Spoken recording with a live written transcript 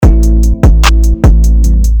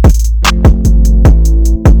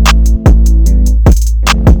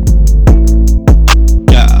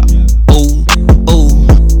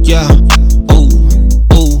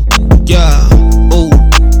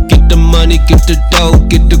get the dough,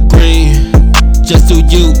 get the green. Just do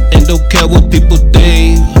you and don't care what people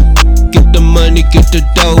think. Get the money, get the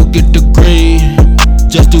dough, get the green.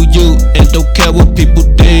 Just do you and don't care what people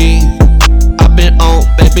think. I've been on,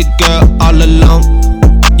 baby girl, all alone.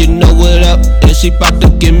 You know what up, and she bout to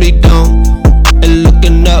give me down. And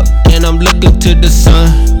looking up, and I'm looking to the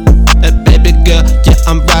sun. And baby girl, yeah,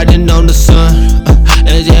 I'm riding on the sun.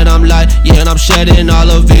 And yet I'm like, yeah, and I'm shedding all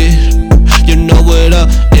of it. You know what up,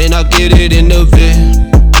 and I get it in the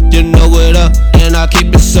vid. You know what up, and I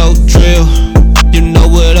keep it so trill. You know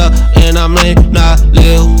what up, and I may not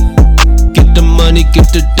live. Get the money,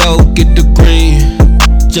 get the dough, get the green.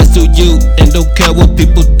 Just do you and don't care what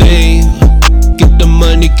people think. Get the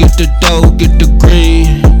money, get the dough, get the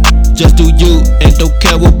green. Just do you and don't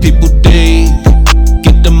care what people think.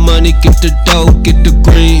 Get the money, get the dough, get the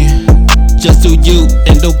green. Just do you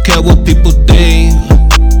and don't care what people think.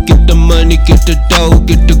 Get the money, get the dough,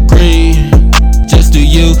 get the green. Just do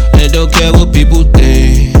you and don't care what people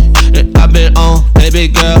think. And I've been on, baby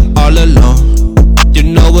girl, all alone. You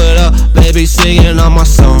know what up, baby, singing all my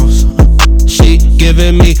songs. She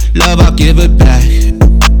giving me love, I give it back.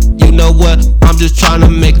 You know what, I'm just tryna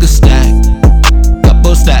make a stack.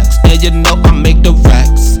 Couple stacks, and you know I make the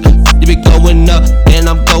racks. You be going up, and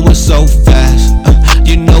I'm going so fast.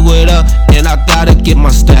 You know what up, and I gotta get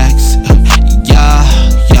my stacks. Yeah,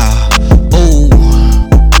 ooh.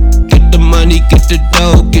 Get the money, get the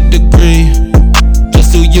dough, get the green.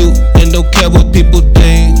 Just do you, and don't care what people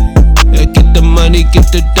think. Get the money,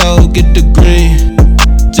 get the dough, get the green.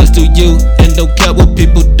 Just do you, and don't care what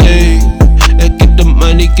people think. Get the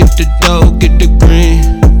money, get the dough, get the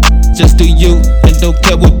green. Just do you, and don't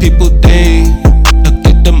care what people think.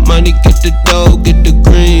 Get the money, get the dough, get the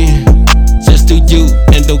green. Just do you,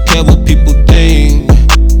 and don't care what people think.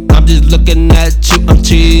 I'm just looking at you, I'm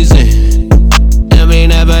cheesing. And we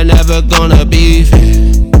never gonna be fair.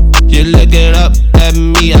 You're looking up at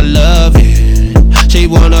me, I love it. She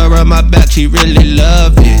wanna rub my back, she really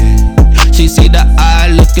love it. She see the eye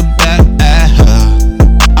looking back at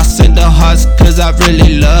her. I send the hearts cause I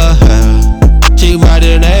really love her. She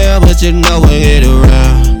riding there, but you know I hit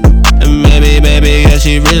around. And maybe, yeah,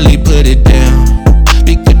 she really put it down.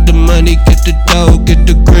 We get the money, get the dough, get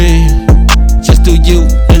the green. Just do you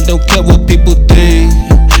and don't care what people think.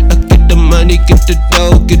 Get the money, get the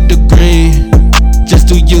dough, get the green. Just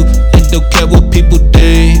do you and don't care what people think.